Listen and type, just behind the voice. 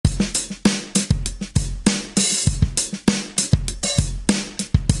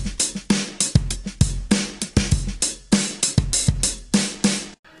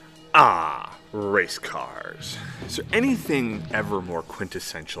Race cars. Is there anything ever more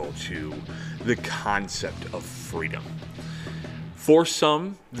quintessential to the concept of freedom? For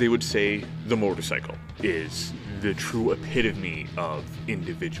some, they would say the motorcycle is the true epitome of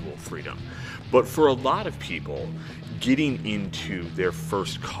individual freedom. But for a lot of people, getting into their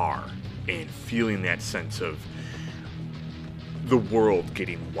first car and feeling that sense of the world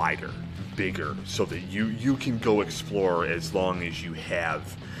getting wider, bigger, so that you can go explore as long as you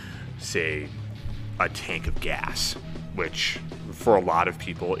have, say, a tank of gas, which for a lot of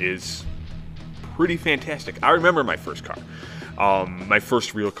people is pretty fantastic. I remember my first car. My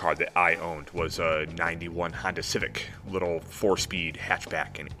first real car that I owned was a 91 Honda Civic, little 4-speed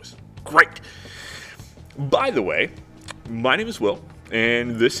hatchback, and it was great. By the way, my name is Will,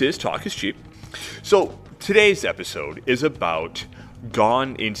 and this is Talk is Cheap. So today's episode is about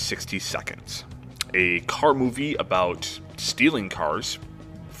Gone in 60 Seconds, a car movie about stealing cars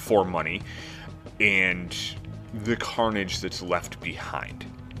for money and the carnage that's left behind.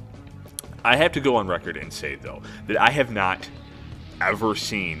 I have to go on record and say, though, that I have not ever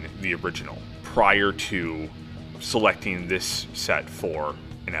seen the original prior to selecting this set for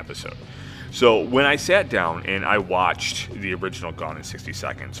an episode. So when I sat down and I watched the original Gone in 60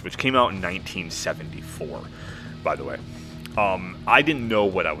 Seconds, which came out in 1974, by the way, I didn't know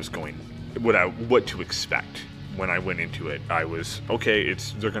what to expect when I went into it. I was, okay,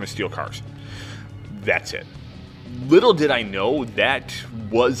 they're going to steal cars. That's it. Little did I know that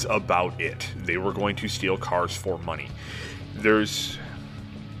was about it. They were going to steal cars for money. I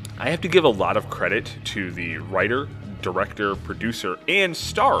have to give a lot of credit to the writer, director, producer, and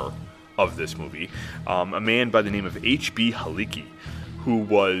star of this movie, a man by the name of H.B. Halicki, who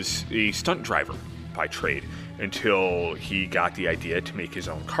was a stunt driver by trade until he got the idea to make his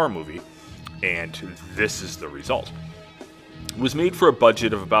own car movie, and this is the result. It was made for a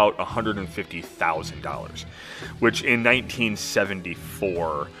budget of about $150,000, which in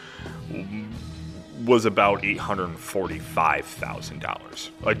 1974 was about $845,000,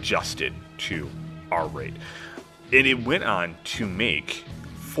 adjusted to our rate. And it went on to make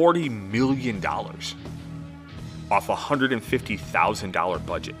 $40 million off a $150,000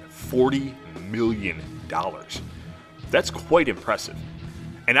 budget. $40 million. That's quite impressive.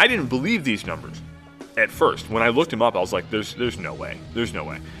 And I didn't believe these numbers at first. When I looked them up, I was like, there's no way. There's no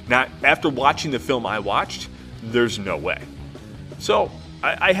way. Not after watching the film I watched, there's no way. So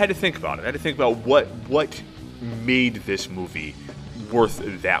I had to think about it. I had to think about what made this movie worth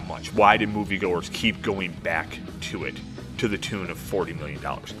that much. Why did moviegoers keep going back to it to the tune of $40 million?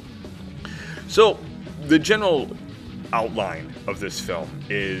 So the general outline of this film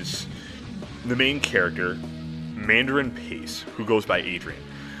is the main character, Mandarin Pace, who goes by Adrian.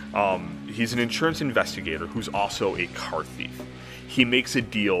 He's an insurance investigator who's also a car thief. He makes a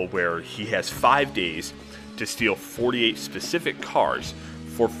deal where he has 5 days to steal 48 specific cars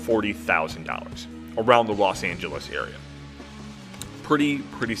for $40,000 around the Los Angeles area. Pretty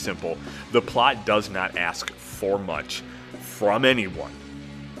simple. The plot does not ask for much from anyone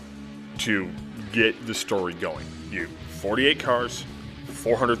to get the story going. 48 cars,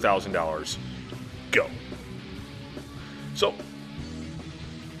 $400,000, go. So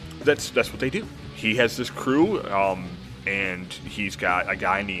that's what they do. He has this crew, and he's got a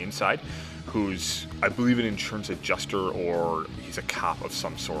guy on the inside who's, I believe, an insurance adjuster, or he's a cop of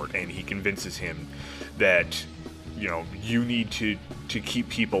some sort, and he convinces him that, you need to keep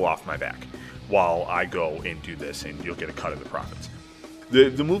people off my back while I go and do this, and you'll get a cut of the profits.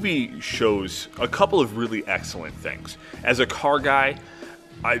 The movie shows a couple of really excellent things. As a car guy,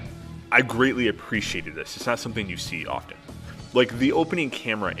 I greatly appreciated this. It's not something you see often. Like, the opening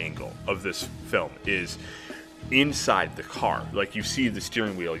camera angle of this film is inside the car. Like, you see the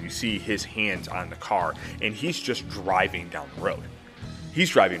steering wheel, you see his hands on the car, and he's just driving down the road.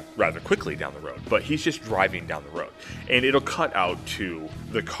 He's driving rather quickly down the road, but he's just driving down the road. And it'll cut out to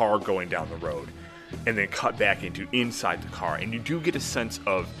the car going down the road, and then cut back into inside the car. And you do get a sense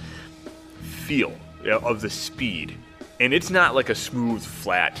of feel of the speed. And it's not like a smooth,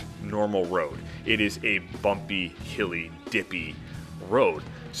 flat, normal road. It is a bumpy, hilly, dippy road.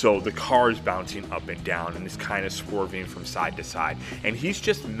 So the car is bouncing up and down and is kind of swerving from side to side. And he's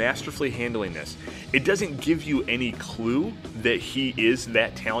just masterfully handling this. It doesn't give you any clue that he is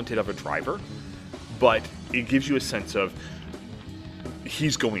that talented of a driver, but it gives you a sense of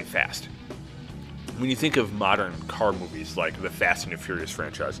he's going fast. When you think of modern car movies like the Fast and the Furious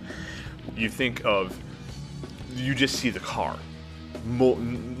franchise, you just see the car.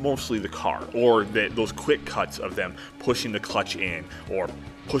 Mostly the car, or those quick cuts of them pushing the clutch in, or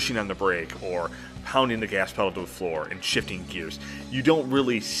pushing on the brake, or pounding the gas pedal to the floor and shifting gears. You don't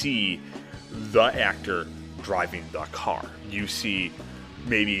really see the actor driving the car. You see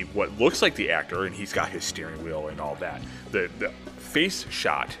maybe what looks like the actor, and he's got his steering wheel and all that, the face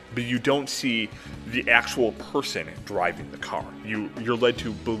shot, but you don't see the actual person driving the car. You're led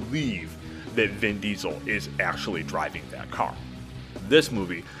to believe that Vin Diesel is actually driving that car. This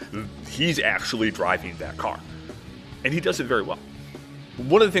movie, he's actually driving that car, and he does it very well.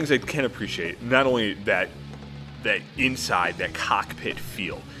 One of the things I can appreciate, not only that inside, that cockpit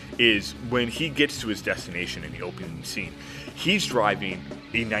feel, is when he gets to his destination in the opening scene, he's driving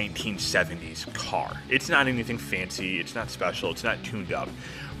a 1970s car. It's not anything fancy, it's not special, it's not tuned up,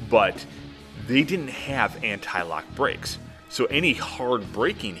 but they didn't have anti-lock brakes. So any hard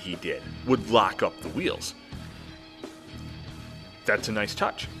braking he did would lock up the wheels. That's a nice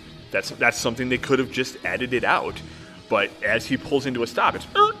touch. That's something they could have just edited out, but as he pulls into a stop, it's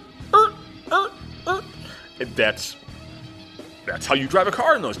that's how you drive a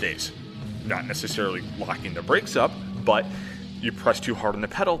car in those days. Not necessarily locking the brakes up, but you press too hard on the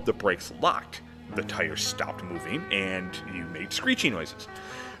pedal, the brakes locked. The tires stopped moving, and you made screechy noises.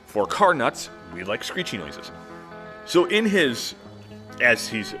 For car nuts, we like screechy noises. So as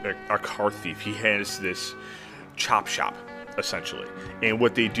he's a car thief, he has this chop shop, essentially. And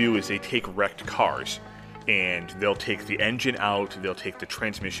what they do is they take wrecked cars, and they'll take the engine out, they'll take the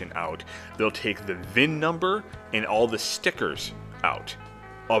transmission out, they'll take the VIN number and all the stickers out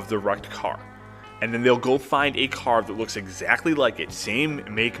of the wrecked car. And then they'll go find a car that looks exactly like it, same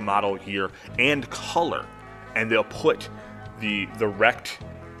make, model, year, and color, and they'll put the wrecked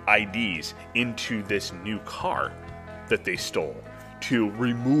IDs into this new car that they stole to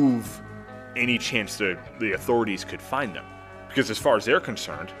remove any chance that the authorities could find them. Because as far as they're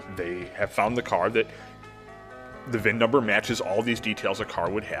concerned, they have found the car that the VIN number matches all these details a car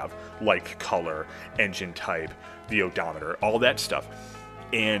would have, like color, engine type, the odometer, all that stuff.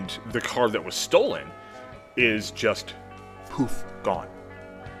 And the car that was stolen is just poof, gone.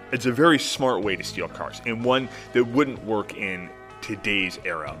 It's a very smart way to steal cars, and one that wouldn't work in today's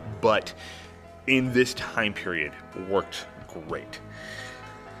era, but in this time period worked great.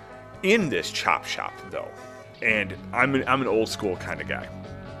 In this chop shop, though, and I'm an old school kind of guy.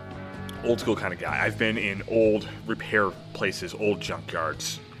 I've been in old repair places, old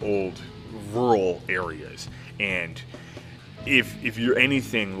junkyards, old rural areas, and if you're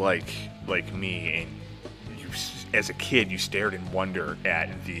anything like me, and you, as a kid, you stared in wonder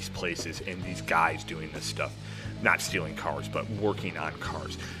at these places and these guys doing this stuff, not stealing cars, but working on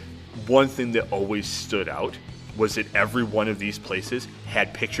cars. One thing that always stood out was that every one of these places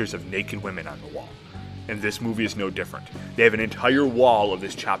had pictures of naked women on the wall. And this movie is no different. They have an entire wall of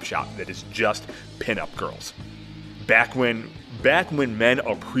this chop shop that is just pinup girls. Back when men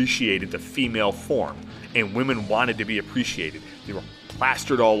appreciated the female form and women wanted to be appreciated, they were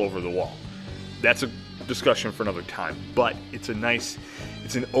plastered all over the wall. That's a discussion for another time, but it's an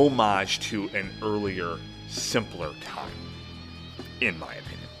homage to an earlier, simpler time, in my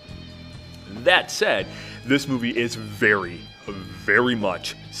opinion. That said, this movie is very, very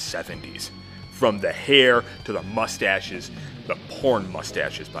much 70s. From the hair to the mustaches, the porn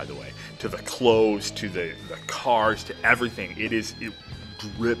mustaches, by the way, to the clothes, to the cars, to everything. It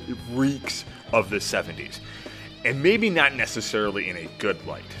reeks of the 70s. And maybe not necessarily in a good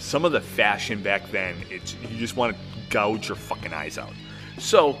light. Some of the fashion back then, you just want to gouge your fucking eyes out.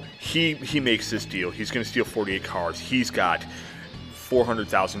 So he makes this deal. He's going to steal 48 cars. He's got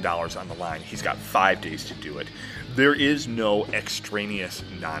 $400,000 on the line. He's got 5 days to do it. There is no extraneous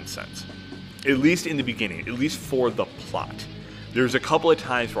nonsense. At least in the beginning, at least for the plot. There's a couple of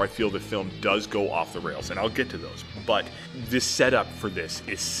times where I feel the film does go off the rails, and I'll get to those. But the setup for this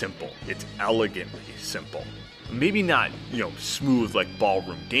is simple. It's elegantly simple. Maybe not, smooth like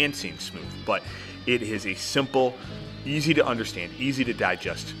ballroom dancing smooth, but it is a simple, easy to understand, easy to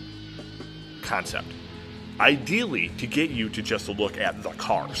digest concept. Ideally, to get you to just look at the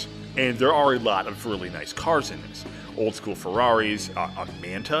cars. And there are a lot of really nice cars in this. Old school Ferraris, a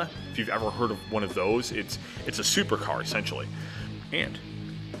Manta. If you've ever heard of one of those, it's a supercar essentially. And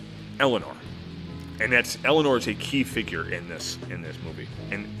Eleanor. And Eleanor is a key figure in this movie.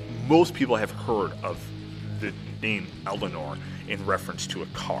 And most people have heard of the name Eleanor in reference to a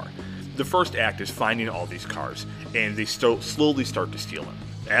car. The first act is finding all these cars, and they slowly start to steal them.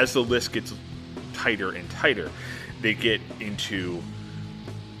 As the list gets tighter and tighter, they get into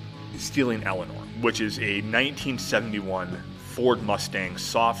stealing Eleanor, which is a 1971 Ford Mustang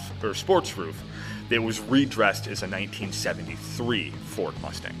sports roof that was redressed as a 1973 Ford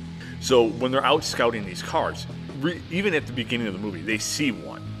Mustang. So when they're out scouting these cars, even at the beginning of the movie, they see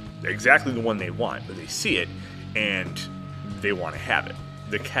one, exactly the one they want, but they see it and they want to have it.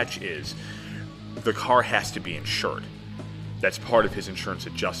 The catch is the car has to be insured. That's part of his insurance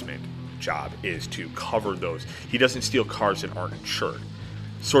adjustment job, is to cover those. He doesn't steal cars that aren't insured.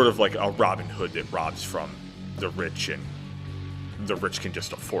 Sort of like a Robin Hood that robs from the rich, and the rich can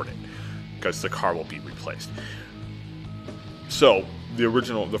just afford it because the car will be replaced. So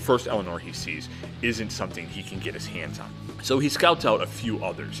the first Eleanor he sees isn't something he can get his hands on. So he scouts out a few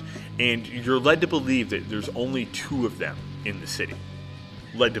others, and you're led to believe that there's only 2 of them in the city.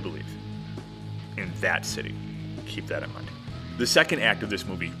 Led to believe. In that city. Keep that in mind. The second act of this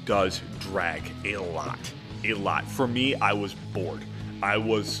movie does drag a lot. A lot. For me, I was bored. I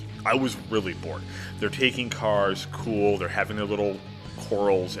was really bored. They're taking cars, cool, they're having their little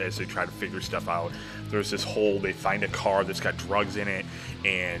quarrels as they try to figure stuff out. There's this whole, they find a car that's got drugs in it,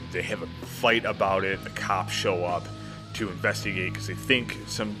 and they have a fight about it. The cops show up to investigate because they think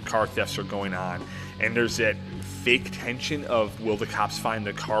some car thefts are going on. And there's that fake tension of, will the cops find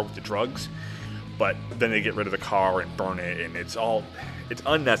the car with the drugs? But then they get rid of the car and burn it, and it's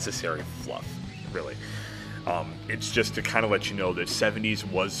unnecessary fluff, really. It's just to kind of let you know that 70s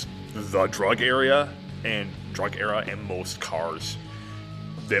was the drug era, and most cars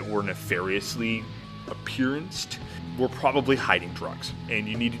that were nefariously appearanced were probably hiding drugs, and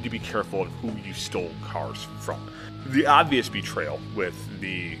you needed to be careful of who you stole cars from. The obvious betrayal with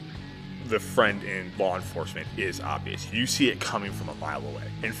the friend in law enforcement is obvious. You see it coming from a mile away.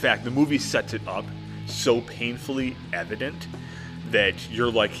 In fact, the movie sets it up so painfully evident that you're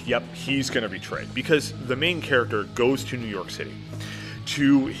like, yep, he's going to betray. Because the main character goes to New York City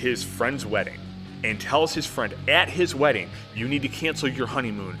to his friend's wedding and tells his friend at his wedding, you need to cancel your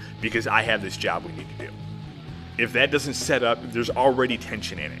honeymoon because I have this job we need to do. If that doesn't set up, there's already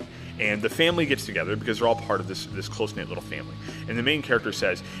tension in it. And the family gets together because they're all part of this close-knit little family. And the main character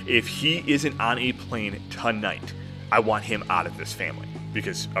says, if he isn't on a plane tonight, I want him out of this family.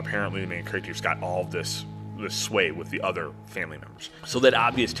 Because apparently the main character's got all of this sway with the other family members. So that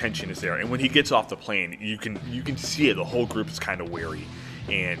obvious tension is there. And when he gets off the plane, you can see it. The whole group is kind of wary.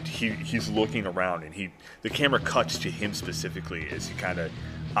 And he's looking around, and the camera cuts to him specifically as he kind of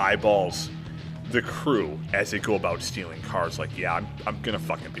eyeballs the crew as they go about stealing cars. Like, yeah, I'm gonna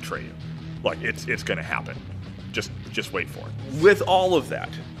fucking betray you. Like, it's gonna happen. Just wait for it. With all of that,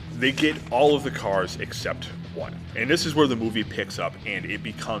 they get all of the cars except one. And this is where the movie picks up, and it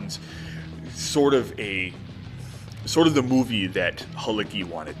becomes sort of the movie that Halicki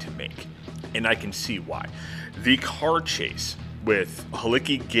wanted to make. And I can see why. The car chase with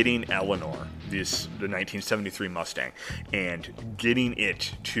Halicki getting Eleanor, the 1973 Mustang, and getting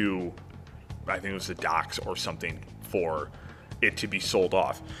it to, I think it was the docks or something, for it to be sold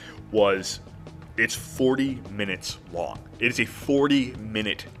off, it's 40 minutes long. It is a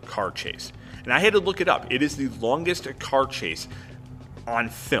 40-minute car chase. And I had to look it up. It is the longest car chase on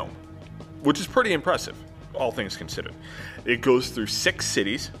film, which is pretty impressive, all things considered. It goes through 6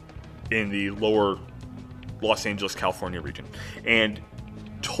 cities in the lower Los Angeles, California region, and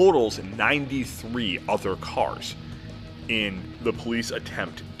totals 93 other cars in the police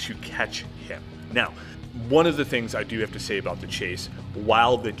attempt to catch him. Now, one of the things I do have to say about the chase,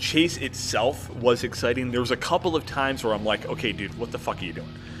 while the chase itself was exciting, there was a couple of times where I'm like, okay, dude, what the fuck are you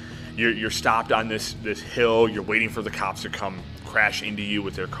doing? You're stopped on this hill, you're waiting for the cops to come crash into you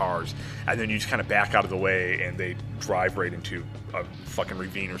with their cars, and then you just kind of back out of the way and they drive right into a fucking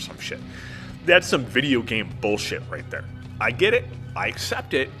ravine or some shit. That's some video game bullshit right there. I get it, I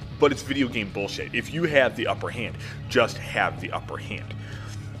accept it, but it's video game bullshit. If you have the upper hand, just have the upper hand.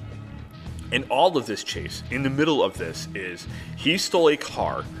 And all of this chase, in the middle of this, is he stole a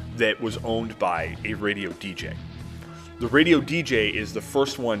car that was owned by a radio DJ. The radio DJ is the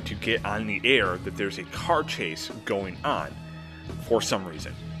first one to get on the air that there's a car chase going on for some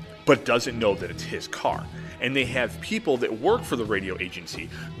reason, but doesn't know that it's his car. And they have people that work for the radio agency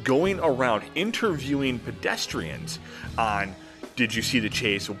going around interviewing pedestrians on, did you see the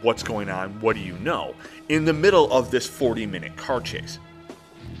chase? What's going on? What do you know? In the middle of this 40-minute car chase.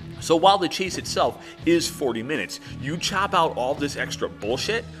 So while the chase itself is 40 minutes, you chop out all this extra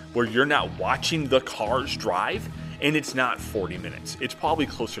bullshit where you're not watching the cars drive, and it's not 40 minutes. It's probably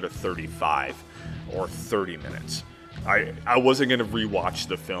closer to 35 or 30 minutes. I wasn't going to rewatch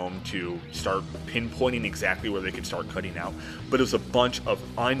the film to start pinpointing exactly where they could start cutting out, but it was a bunch of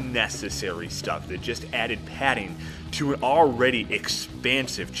unnecessary stuff that just added padding to an already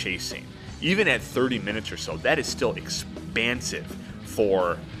expansive chase scene. Even at 30 minutes or so, that is still expansive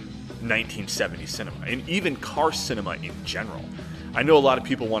for 1970 cinema, and even car cinema in general. I know a lot of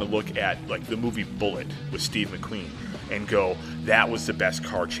people want to look at like the movie Bullitt with Steve McQueen and go, that was the best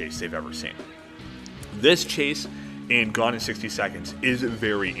car chase they've ever seen. This chase in Gone in 60 Seconds is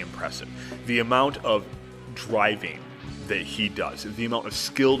very impressive. The amount of driving that he does, the amount of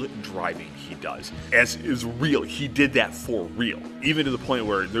skilled driving he does, as is real. He did that for real, even to the point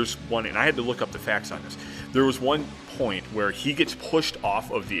where there's one, and I had to look up the facts on this. There was one point where he gets pushed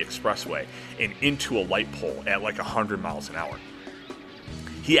off of the expressway and into a light pole at like 100 miles an hour.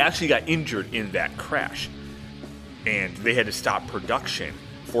 He actually got injured in that crash, and they had to stop production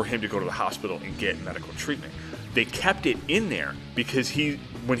for him to go to the hospital and get medical treatment. They kept it in there because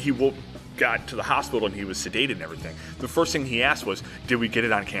when he got to the hospital and he was sedated and everything, the first thing he asked was, did we get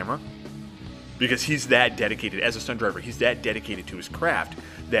it on camera? Because he's that dedicated, as a stunt driver, he's that dedicated to his craft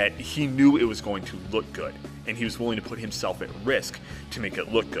that he knew it was going to look good, and he was willing to put himself at risk to make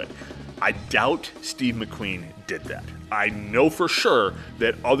it look good. I doubt Steve McQueen did that. I know for sure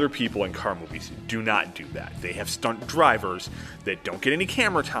that other people in car movies do not do that. They have stunt drivers that don't get any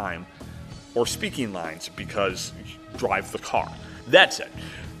camera time or speaking lines because drive the car. That said,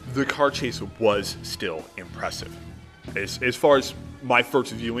 the car chase was still impressive. As far as my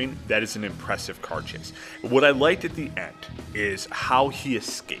first viewing, that is an impressive car chase. What I liked at the end is how he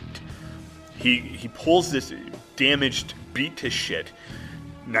escaped. He pulls this damaged, beat to shit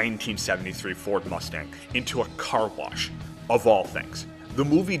 1973 Ford Mustang into a car wash, of all things. The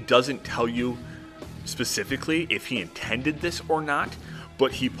movie doesn't tell you specifically if he intended this or not,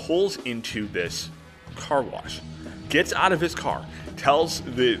 but he pulls into this car wash, gets out of his car, tells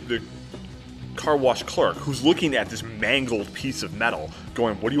the car wash clerk, who's looking at this mangled piece of metal,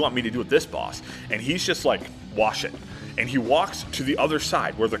 going, what do you want me to do with this, boss? And he's just like, wash it. And he walks to the other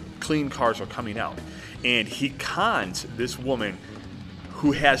side where the clean cars are coming out, and he cons this woman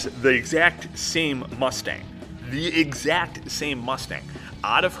who has the exact same Mustang,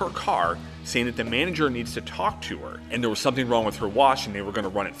 out of her car, saying that the manager needs to talk to her, and there was something wrong with her wash and they were going to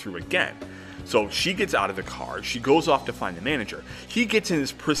run it through again. So she gets out of the car, she goes off to find the manager. He gets in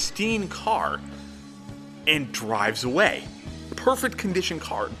his pristine car and drives away. Perfect condition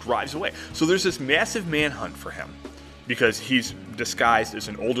car, drives away. So there's this massive manhunt for him because he's disguised as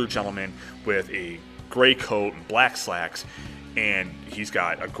an older gentleman with a gray coat and black slacks, and he's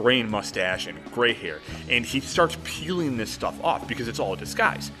got a graying mustache and gray hair, and he starts peeling this stuff off because it's all a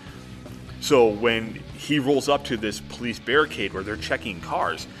disguise. So when he rolls up to this police barricade where they're checking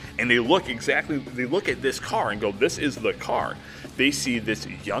cars, and they look at this car and go, this is the car. They see this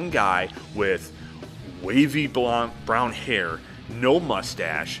young guy with wavy brown hair, no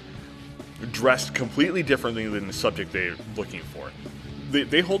mustache, dressed completely differently than the subject they're looking for.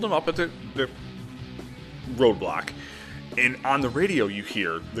 They hold him up at the roadblock, and on the radio you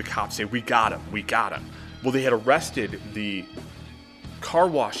hear the cops say, we got him. Well, they had arrested the car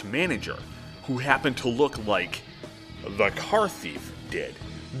wash manager, who happened to look like the car thief did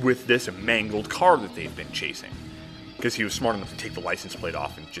with this mangled car that they've been chasing, because he was smart enough to take the license plate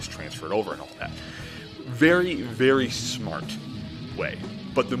off and just transfer it over and all that. Very, very smart way.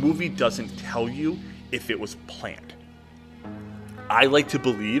 But the movie doesn't tell you if it was planned. I like to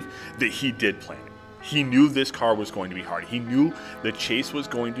believe that he did plan it. He knew this car was going to be hard. He knew the chase was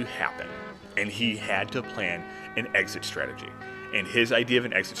going to happen, and he had to plan an exit strategy. And his idea of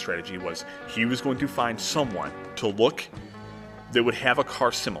an exit strategy was he was going to find someone to look that would have a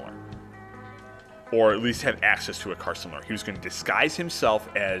car similar, or at least have access to a car similar. He was going to disguise himself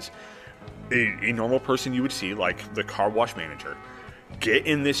as a normal person you would see, like the car wash manager, get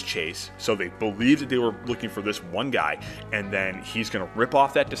in this chase so they believed that they were looking for this one guy, and then he's going to rip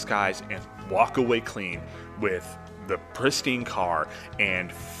off that disguise and walk away clean with the pristine car and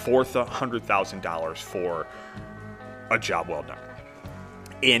 $400,000 for a job well done.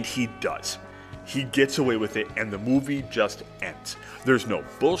 And he does. He gets away with it, and the movie just ends. There's no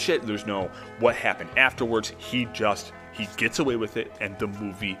bullshit. There's no what happened afterwards. He gets away with it, and the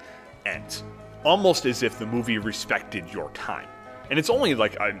movie ends. Almost as if the movie respected your time. And it's only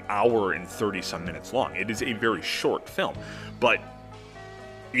like an hour and 30 some minutes long. It is a very short film, but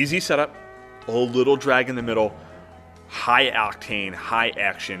easy setup, a little drag in the middle, high octane, high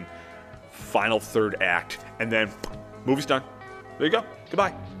action, final third act, and then movie's done. There you go.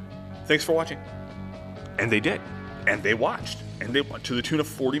 Goodbye. Thanks for watching. And they did. And they watched. And they went to the tune of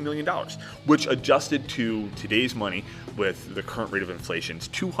 $40 million, which adjusted to today's money with the current rate of inflation is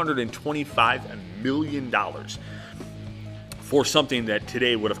 $225 million for something that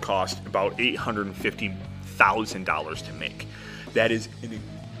today would have cost about $850,000 to make. That is a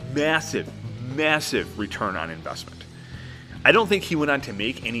massive, massive return on investment. I don't think he went on to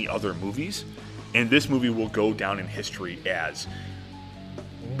make any other movies, and this movie will go down in history as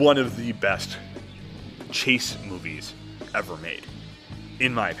one of the best chase movies ever made,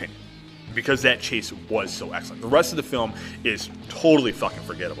 in my opinion, because that chase was so excellent. The rest of the film is totally fucking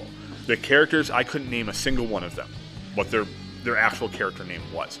forgettable. The characters, I couldn't name a single one of them, what their actual character name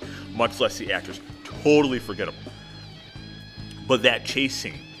was, much less the actors. Totally forgettable. But that chase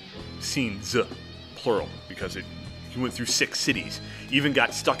scenes, plural, because he went through 6 cities, even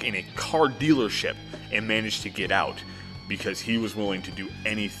got stuck in a car dealership and managed to get out because he was willing to do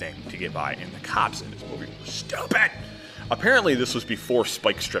anything to get by, and the cops in this movie were stupid. Apparently this was before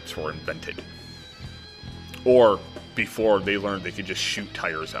spike strips were invented, or before they learned they could just shoot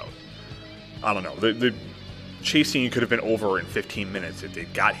tires out. I don't know. The chase scene could have been over in 15 minutes if they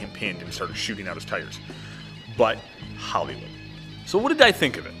got him pinned and started shooting out his tires. But Hollywood. So what did I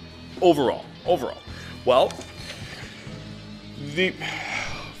think of it? Overall. Well,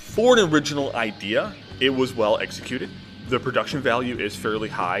 for an original idea, it was well executed. The production value is fairly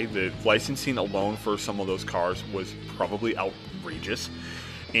high. The licensing alone for some of those cars was probably outrageous.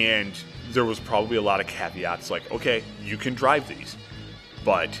 And there was probably a lot of caveats like, okay, you can drive these,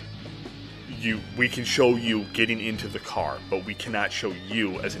 but we can show you getting into the car, but we cannot show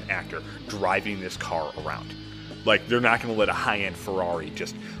you as an actor driving this car around. Like, they're not going to let a high-end Ferrari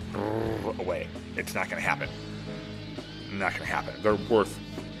just away. It's not going to happen. Not going to happen. They're worth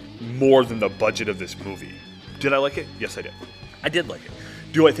more than the budget of this movie. Did I like it? Yes, I did. I did like it.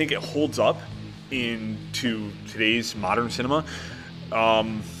 Do I think it holds up into today's modern cinema?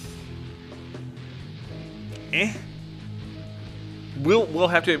 We'll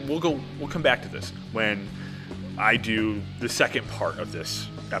come back to this when I do the second part of this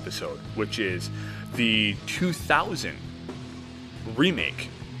episode, which is the 2000 remake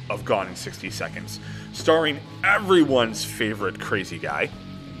of Gone in 60 Seconds, starring everyone's favorite crazy guy,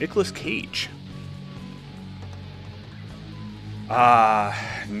 Nicolas Cage.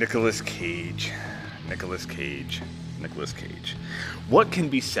 Nicolas Cage. What can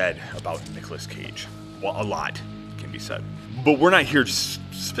be said about Nicolas Cage? Well, a lot can be said. But we're not here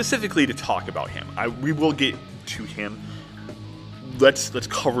specifically to talk about him. We will get to him. Let's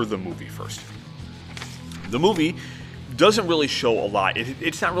cover the movie first. The movie doesn't really show a lot.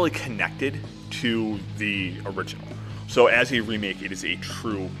 It's not really connected to the original. So as a remake, it is a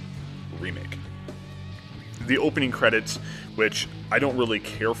true remake. The opening credits, which I don't really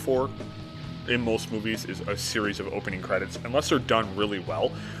care for in most movies, is a series of opening credits, unless they're done really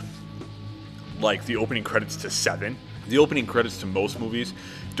well. Like the opening credits to Seven. The opening credits to most movies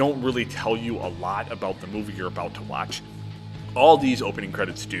don't really tell you a lot about the movie you're about to watch. All these opening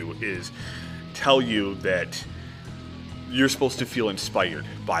credits do is tell you that you're supposed to feel inspired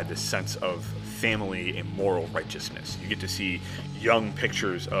by this sense of family and moral righteousness. You get to see young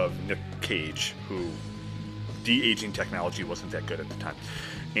pictures of Nick Cage, who de-aging technology wasn't that good at the time,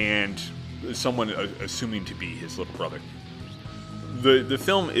 and someone assuming to be his little brother. The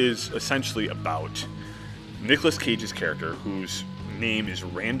film is essentially about Nicolas Cage's character, whose name is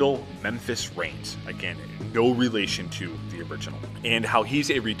Randall Memphis Raines. Again, no relation to the original. And how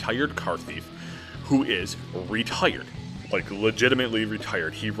he's a retired car thief who is retired. Like, legitimately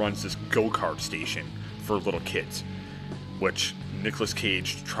retired. He runs this go-kart station for little kids, which Nicolas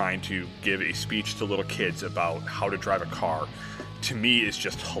Cage trying to give a speech to little kids about how to drive a car, to me, is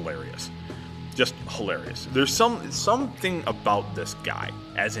just hilarious. Just hilarious. There's something about this guy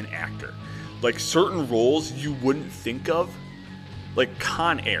as an actor. Like, certain roles you wouldn't think of, like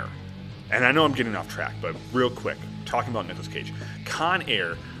Con Air. And I know I'm getting off track, but real quick, talking about Nicolas Cage. Con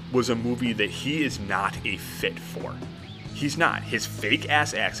Air was a movie that he is not a fit for. He's not. His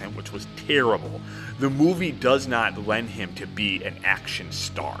fake-ass accent, which was terrible, the movie does not lend him to be an action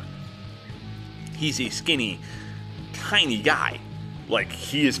star. He's a skinny, tiny guy. Like,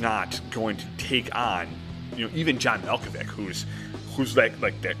 he is not going to take on, even John Malkovich, who's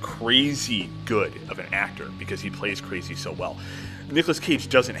like that crazy good of an actor because he plays crazy so well. Nicolas Cage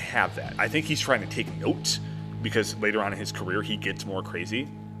doesn't have that. I think he's trying to take notes because later on in his career he gets more crazy,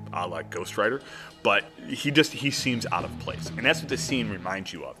 a la Ghost Rider, but he seems out of place. And that's what this scene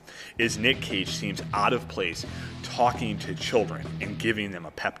reminds you of, is Nick Cage seems out of place talking to children and giving them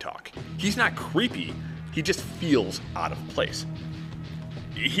a pep talk. He's not creepy, he just feels out of place.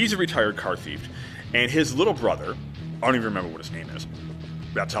 He's a retired car thief, and his little brother, I don't even remember what his name is,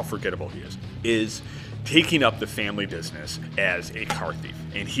 that's how forgettable he is taking up the family business as a car thief.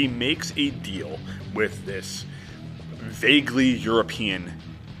 And he makes a deal with this vaguely European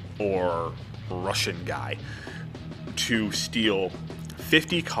or Russian guy to steal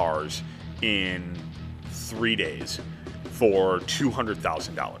 50 cars in 3 days for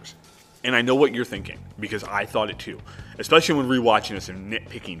 $200,000. And I know what you're thinking, because I thought it too, especially when rewatching this and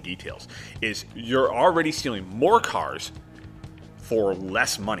nitpicking details, is you're already stealing more cars for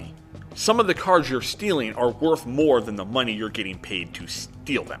less money. Some of the cars you're stealing are worth more than the money you're getting paid to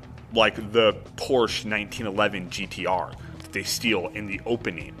steal them. Like the Porsche 1911 GTR that they steal in the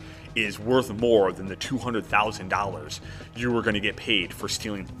opening is worth more than the $200,000 you were going to get paid for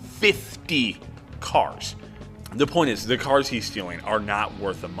stealing 50 cars. The point is, the cars he's stealing are not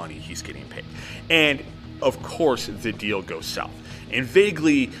worth the money he's getting paid. And, of course, the deal goes south. And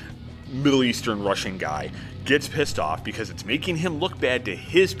vaguely Middle Eastern Russian guy gets pissed off because it's making him look bad to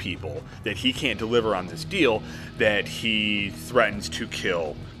his people that he can't deliver on this deal, that he threatens to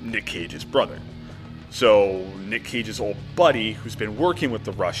kill Nick Cage's brother. So Nick Cage's old buddy, who's been working with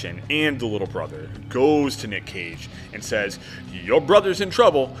the Russian and the little brother, goes to Nick Cage and says, "Your brother's in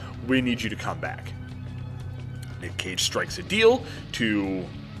trouble. We need you to come back." Nick Cage strikes a deal to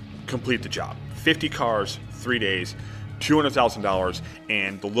complete the job. 50 cars, 3 days, $200,000,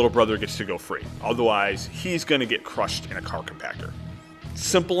 and the little brother gets to go free. Otherwise, he's going to get crushed in a car compactor.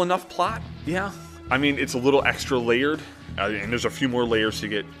 Simple enough plot? Yeah. I mean, it's a little extra layered, and there's a few more layers to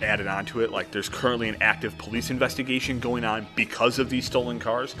get added onto it. Like, there's currently an active police investigation going on because of these stolen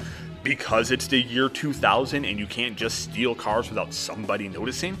cars, because it's the year 2000 and you can't just steal cars without somebody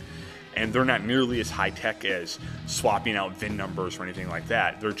noticing. And they're not nearly as high-tech as swapping out VIN numbers or anything like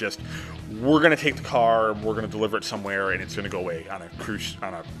that. They're just, we're going to take the car, we're going to deliver it somewhere, and it's going to go away on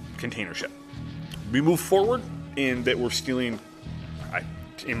a container ship. We move forward in that we're stealing,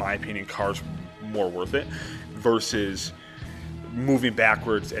 in my opinion, cars more worth it, versus moving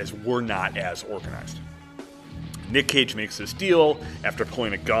backwards as we're not as organized. Nick Cage makes this deal after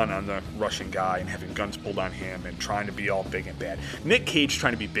pulling a gun on the Russian guy and having guns pulled on him and trying to be all big and bad. Nick Cage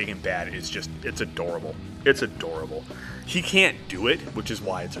trying to be big and bad is just, it's adorable. It's adorable. He can't do it, which is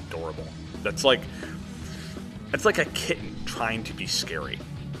why it's adorable. That's like a kitten trying to be scary.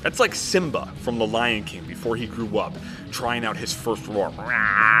 That's like Simba from The Lion King before he grew up, trying out his first roar.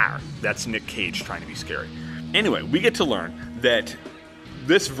 That's Nick Cage trying to be scary. Anyway, we get to learn that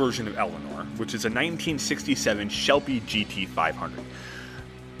this version of Eleanor, which is a 1967 Shelby GT500,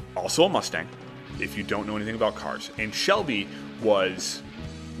 also a Mustang, if you don't know anything about cars. And Shelby was,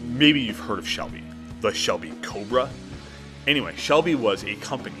 maybe you've heard of Shelby, the Shelby Cobra. Anyway, Shelby was a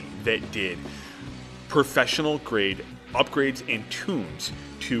company that did professional grade upgrades and tunes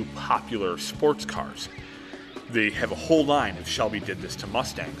to popular sports cars. They have a whole line of Shelby did this to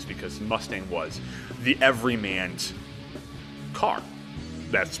Mustangs because Mustang was the everyman's car.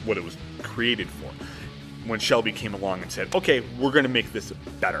 That's what it was created for. When Shelby came along and said, okay, we're going to make this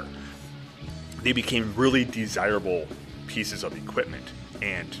better, they became really desirable pieces of equipment.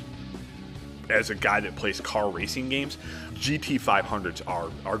 And as a guy that plays car racing games, GT500s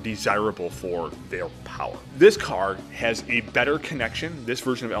are desirable for their power. This car has a better connection. This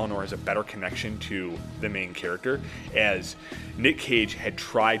version of Eleanor has a better connection to the main character, as Nick Cage had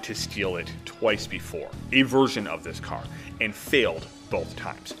tried to steal it twice before, a version of this car, and failed both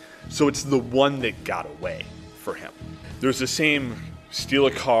times. So it's the one that got away for him. There's the same steal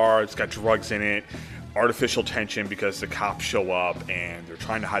a car, it's got drugs in it, artificial tension because the cops show up and they're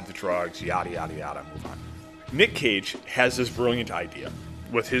trying to hide the drugs, yada, yada, yada, move on. Nick Cage has this brilliant idea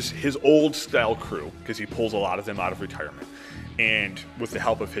with his old style crew, because he pulls a lot of them out of retirement, and with the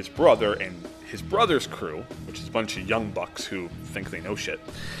help of his brother and his brother's crew, which is a bunch of young bucks who think they know shit,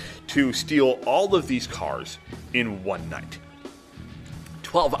 to steal all of these cars in one night.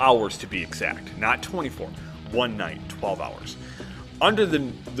 12 hours to be exact, not 24. One night, 12 hours. Under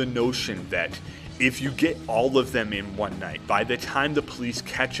the notion that if you get all of them in one night, by the time the police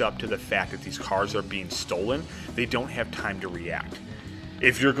catch up to the fact that these cars are being stolen, they don't have time to react.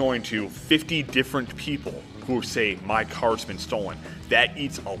 If you're going to 50 different people who say, my car's been stolen, that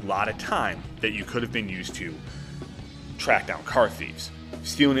eats a lot of time that you could have been used to track down car thieves.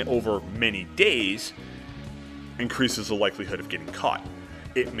 Stealing it over many days increases the likelihood of getting caught.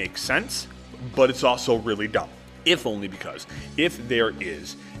 It makes sense, but it's also really dumb. If only because if there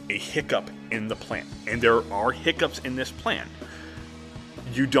is a hiccup in the plan, and there are hiccups in this plan,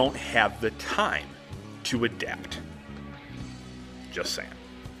 you don't have the time to adapt. Just saying.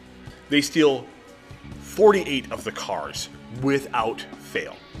 They steal 48 of the cars without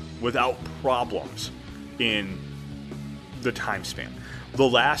fail, without problems in the time span. The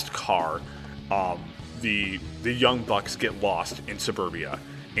last car, the young bucks get lost in suburbia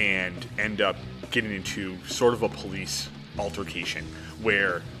and end up getting into sort of a police altercation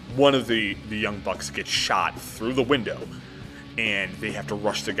where one of the young bucks gets shot through the window and they have to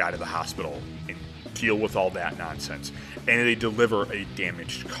rush the guy to the hospital and deal with all that nonsense. And they deliver a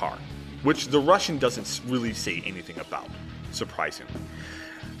damaged car. which the Russian doesn't really say anything about, surprisingly.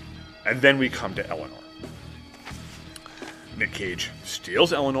 And then we come to Eleanor. Nick Cage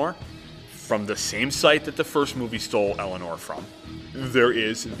steals Eleanor from the same site that the first movie stole Eleanor from. There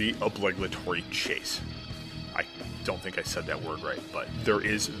is the obligatory chase. I don't think I said that word right, but there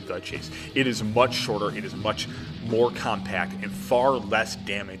is the chase. It is much shorter, it is much more compact, and far less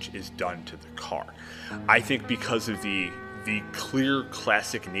damage is done to the car. I think because of the clear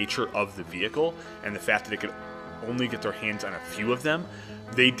classic nature of the vehicle and the fact that they could only get their hands on a few of them,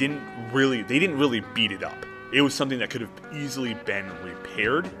 they didn't really beat it up. It was something that could have easily been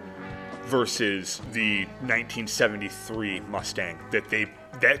repaired versus the 1973 Mustang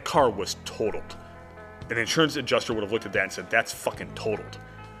that car was totaled. An insurance adjuster would have looked at that and said, that's fucking totaled.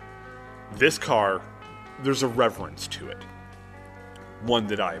 This car, there's a reverence to it. One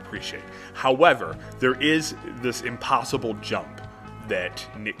that I appreciate. However, there is this impossible jump that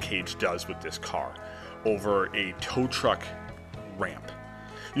Nick Cage does with this car over a tow truck ramp.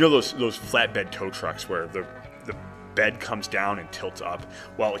 You know those flatbed tow trucks where the bed comes down and tilts up?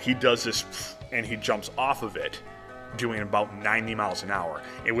 Well, he does this and he jumps off of it doing about 90 miles an hour.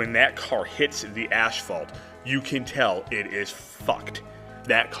 And when that car hits the asphalt, you can tell it is fucked.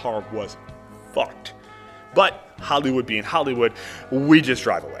 That car was fucked. But Hollywood being Hollywood, we just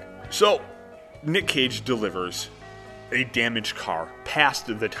drive away. So Nick Cage delivers a damaged car past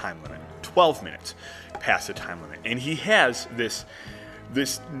the time limit, 12 minutes past the time limit. And he has this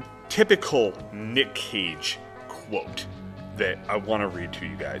typical Nick Cage quote that I want to read to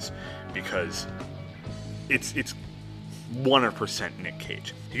you guys because it's 100% Nick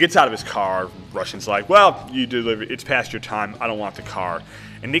Cage. He gets out of his car. Russian's like, well, you delivered. It's past your time. I don't want the car.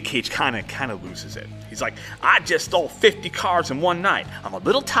 And Nick Cage kind of loses it. He's like, I just stole 50 cars in one night. I'm a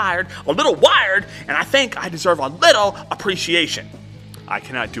little tired, a little wired, and I think I deserve a little appreciation. I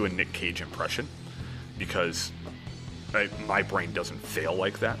cannot do a Nick Cage impression because my brain doesn't fail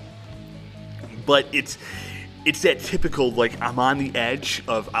like that. But it's that typical, like, I'm on the edge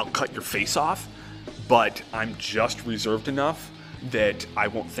of I'll cut your face off, but I'm just reserved enough that I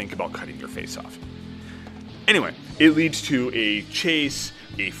won't think about cutting your face off. Anyway, it leads to a chase,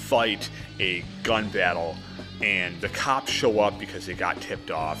 a fight, a gun battle, and the cops show up because they got tipped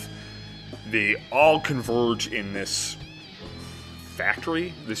off. They all converge in this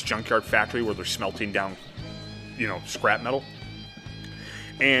factory, this junkyard factory where they're smelting down, scrap metal.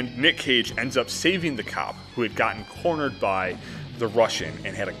 And Nick Cage ends up saving the cop who had gotten cornered by the Russian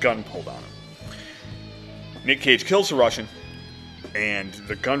and had a gun pulled on him. Nick Cage kills the Russian, and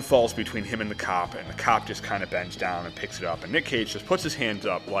the gun falls between him and the cop just kind of bends down and picks it up. And Nick Cage just puts his hands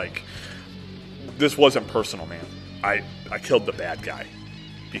up like, this wasn't personal, man. I killed the bad guy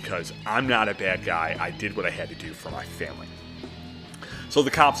because I'm not a bad guy. I did what I had to do for my family. So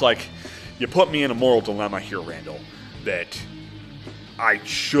the cop's like, you put me in a moral dilemma here, Randall, that I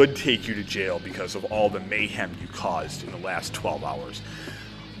should take you to jail because of all the mayhem you caused in the last 12 hours.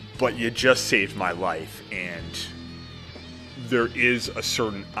 But you just saved my life, and there is a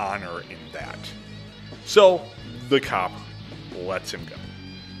certain honor in that. So the cop lets him go.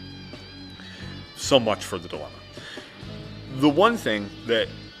 So much for the dilemma. The one thing that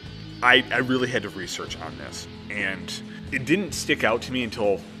I really had to research on this, and it didn't stick out to me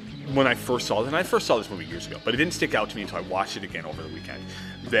until when I first saw it, and I first saw this movie years ago, but it didn't stick out to me until I watched it again over the weekend,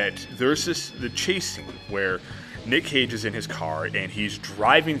 that there's the chase scene where Nick Cage is in his car and he's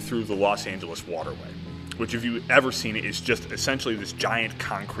driving through the Los Angeles waterway, which if you've ever seen it is just essentially this giant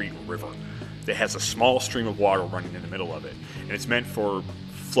concrete river that has a small stream of water running in the middle of it, and it's meant for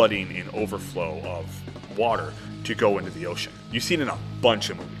flooding and overflow of water to go into the ocean. You've seen it in a bunch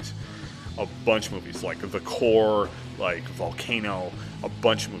of movies, like The Core, like Volcano, a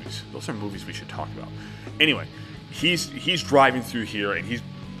bunch of movies. Those are movies we should talk about. Anyway, he's driving through here and he's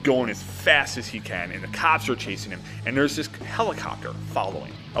going as fast as he can, and the cops are chasing him, and there's this helicopter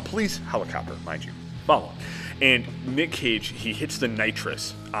following, a police helicopter, mind you, following. And Nick Cage, he hits the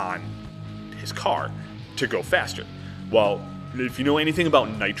nitrous on his car to go faster. Well, if you know anything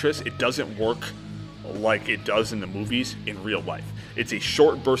about nitrous, it doesn't work like it does in the movies in real life. It's a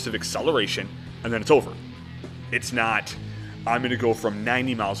short burst of acceleration, and then it's over. It's not, I'm going to go from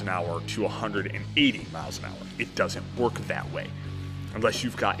 90 miles an hour to 180 miles an hour. It doesn't work that way, unless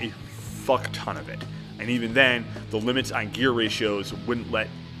you've got a fuck ton of it. And even then, the limits on gear ratios wouldn't let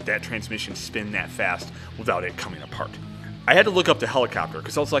that transmission spin that fast without it coming apart. I had to look up the helicopter,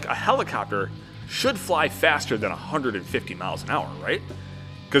 because I was like, a helicopter should fly faster than 150 miles an hour, right?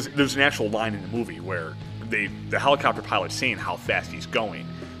 Because there's an actual line in the movie where the helicopter pilot's saying how fast he's going,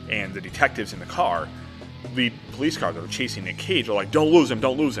 and the detectives in the car, the police car that are chasing Nick Cage, are like, don't lose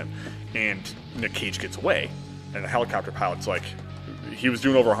him. and Nick Cage gets away, and the helicopter pilot's like, he was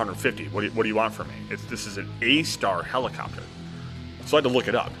doing over 150. What do you want from me? This is an A-star helicopter. So I had to look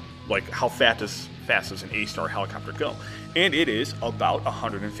it up. Like, how fast does an A-star helicopter go? And it is about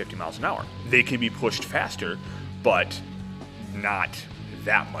 150 miles an hour. They can be pushed faster, but not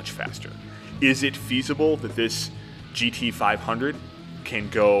that much faster. Is it feasible that this GT500 can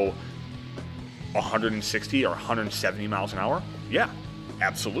go 160 or 170 miles an hour? Yeah,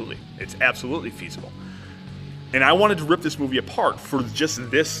 absolutely. It's absolutely feasible. And I wanted to rip this movie apart for just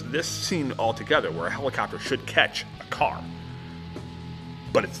this scene altogether, where a helicopter should catch a car.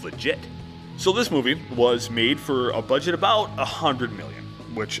 But it's legit. So this movie was made for a budget about $100 million,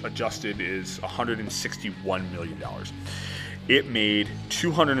 which adjusted is $161 million. It made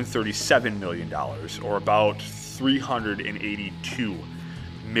 $237 million, or about $382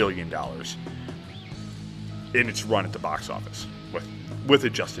 million in its run at the box office with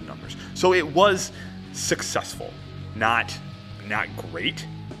adjusted numbers. So it was successful, not great,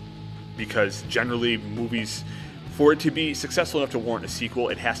 because generally movies, for it to be successful enough to warrant a sequel,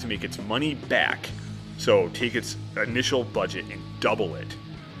 it has to make its money back. So take its initial budget and double it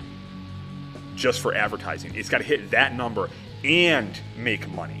just for advertising. It's got to hit that number and make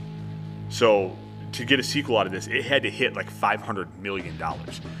money. So to get a sequel out of this, it had to hit like $500 million.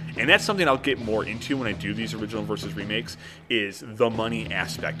 And that's something I'll get more into when I do these original versus remakes, is the money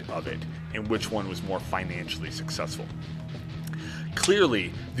aspect of it and which one was more financially successful.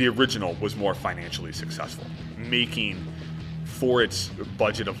 Clearly, the original was more financially successful, making, for its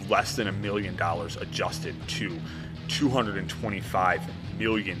budget of less than $1 million adjusted to $225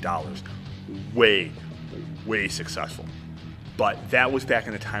 million, way successful. But that was back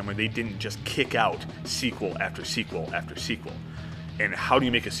in the time when they didn't just kick out sequel after sequel after sequel. And how do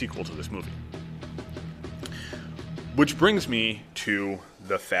you make a sequel to this movie? Which brings me to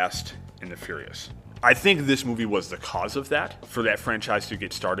The Fast and the Furious. I think this movie was the cause of that, for that franchise to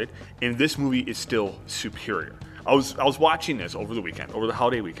get started, and this movie is still superior. I was watching this over the weekend, over the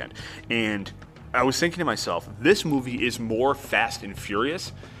holiday weekend, and I was thinking to myself, this movie is more Fast and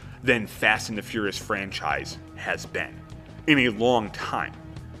Furious than Fast and the Furious franchise has been in a long time.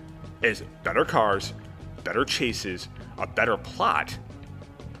 As better cars, better chases, a better plot,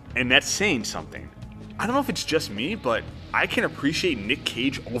 and that's saying something. I don't know if it's just me, but I can appreciate Nick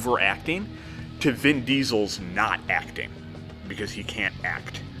Cage overacting to Vin Diesel's not acting, because he can't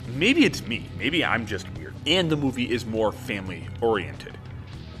act. Maybe it's me. Maybe I'm just weird. And the movie is more family oriented.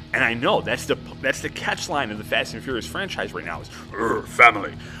 And I know that's the catch line of the Fast and Furious franchise right now is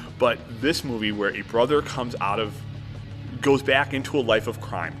family. But this movie, where a brother goes back into a life of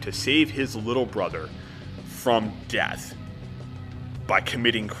crime to save his little brother from death by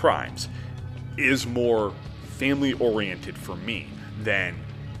committing crimes, is more family oriented for me than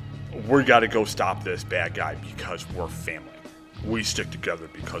we got to go stop this bad guy because we're family. We stick together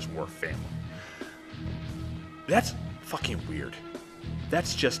because we're family. That's fucking weird.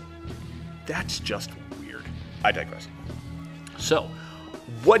 That's just weird. I digress. So,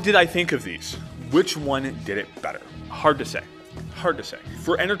 what did I think of these? Which one did it better? Hard to say.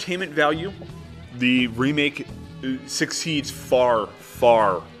 For entertainment value, the remake succeeds far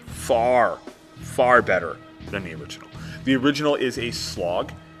better than the original. The original is a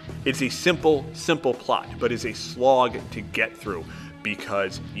slog. It's a simple plot, but it's a slog to get through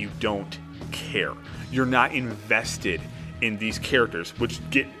because you don't care. You're not invested in these characters, which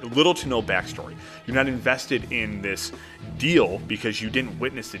get little to no backstory. You're not invested in this deal because you didn't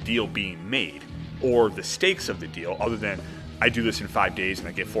witness the deal being made or the stakes of the deal, other than I do this in 5 days and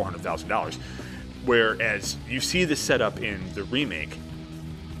I get $400,000. Whereas you see the setup in the remake,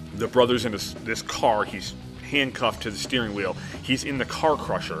 the brother's in this car, he's handcuffed to the steering wheel, he's in the car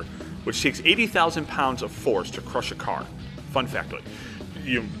crusher, which takes 80,000 pounds of force to crush a car. Fun factoid.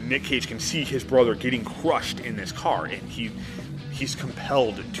 Nick Cage can see his brother getting crushed in this car, and he's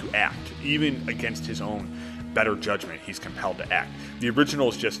compelled to act. Even against his own better judgment, he's compelled to act. The original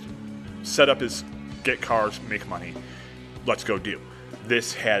is just set up as get cars, make money, let's go do.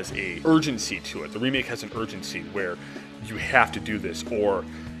 This has a urgency to it. The remake has an urgency where you have to do this, or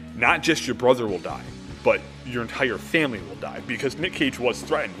not just your brother will die, but your entire family will die, because Nick Cage was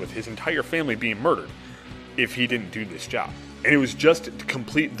threatened with his entire family being murdered if he didn't do this job. And it was just to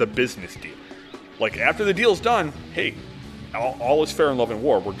complete the business deal. Like, after the deal's done, hey, all is fair in love and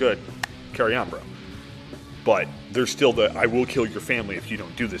war, we're good, carry on, bro. But there's still the, I will kill your family if you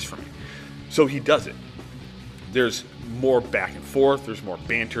don't do this for me. So he does it. There's more back and forth, there's more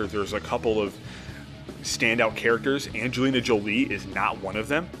banter, there's a couple of standout characters. Angelina Jolie is not one of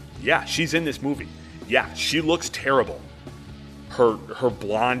them. Yeah, she's in this movie. Yeah, she looks terrible. her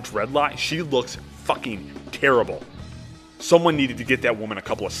blonde dreadlock, she looks fucking terrible. Someone needed to get that woman a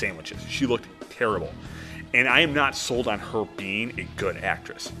couple of sandwiches. She looked terrible. And I am not sold on her being a good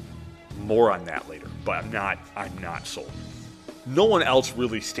actress. More on that later, but I'm not sold. No one else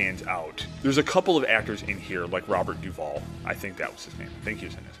really stands out. There's a couple of actors in here, like Robert Duvall. I think that was his name. I think he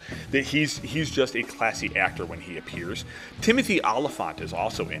was in this. That he's just a classy actor when he appears. Timothy Olyphant is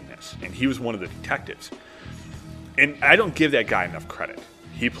also in this, and he was one of the detectives. And I don't give that guy enough credit.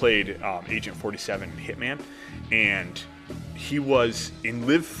 He played Agent 47 in Hitman, and he was in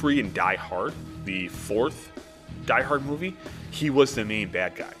Live Free and Die Hard, the fourth Die Hard movie. He was the main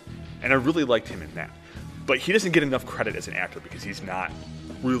bad guy, and I really liked him in that. But he doesn't get enough credit as an actor because he's not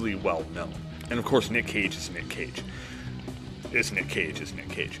really well known. And of course, Nick Cage is Nick Cage.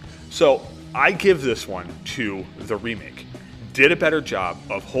 So I give this one to the remake. Did a better job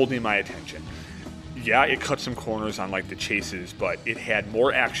of holding my attention. Yeah, it cut some corners on like the chases, but it had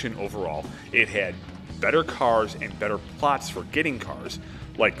more action overall. It had better cars and better plots for getting cars.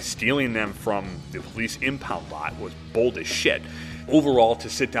 Like stealing them from the police impound lot was bold as shit. Overall, to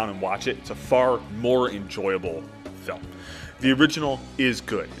sit down and watch it, it's a far more enjoyable film. The original is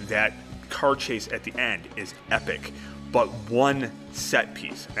good. That car chase at the end is epic, but one set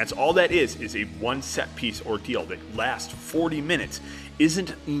piece. That's all that is a one set piece ordeal that lasts 40 minutes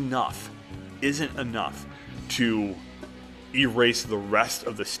isn't enough to erase the rest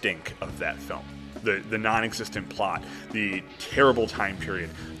of the stink of that film. The non-existent plot, the terrible time period,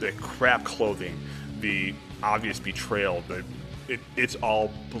 the crap clothing, the obvious betrayal, it's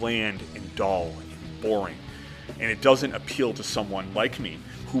all bland and dull and boring. And it doesn't appeal to someone like me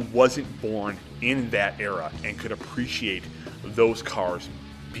who wasn't born in that era and could appreciate those cars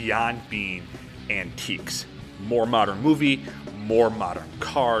beyond being antiques. More modern movie, more modern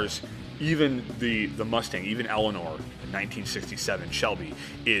cars. Even the Mustang, even Eleanor, the 1967 Shelby,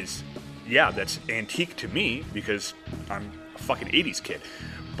 is, yeah, that's antique to me because I'm a fucking 80s kid.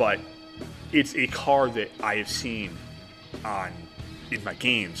 But it's a car that I have seen in my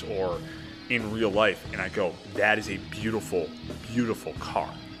games or in real life, and I go, that is a beautiful, beautiful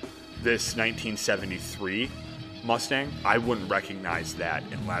car. This 1973 Mustang, I wouldn't recognize that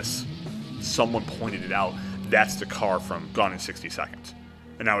unless someone pointed it out. That's the car from Gone in 60 Seconds.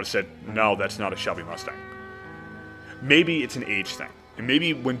 And I would have said, no, that's not a Shelby Mustang. Maybe it's an age thing. And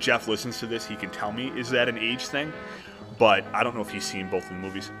maybe when Jeff listens to this, he can tell me, is that an age thing? But I don't know if he's seen both of the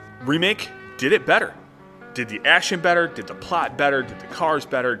movies. Remake did it better. Did the action better, did the plot better, did the cars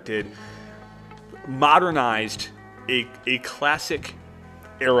better, modernized a classic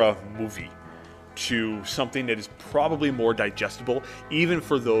era movie to something that is probably more digestible, even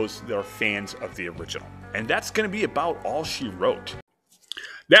for those that are fans of the original. And that's going to be about all she wrote.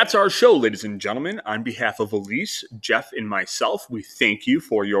 That's our show, ladies and gentlemen. On behalf of Elise, Jeff, and myself, we thank you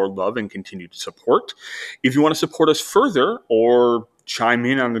for your love and continued support. If you want to support us further or chime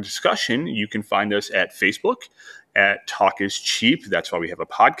in on the discussion, you can find us at Facebook at Talk is Cheap. That's why we have a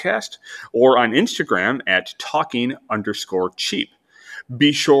podcast. Or on Instagram at talking_cheap.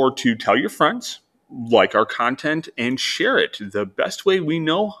 Be sure to tell your friends, like our content, and share it. The best way we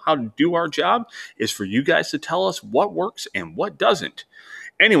know how to do our job is for you guys to tell us what works and what doesn't.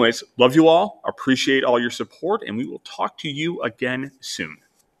 Anyways, love you all, appreciate all your support, and we will talk to you again soon.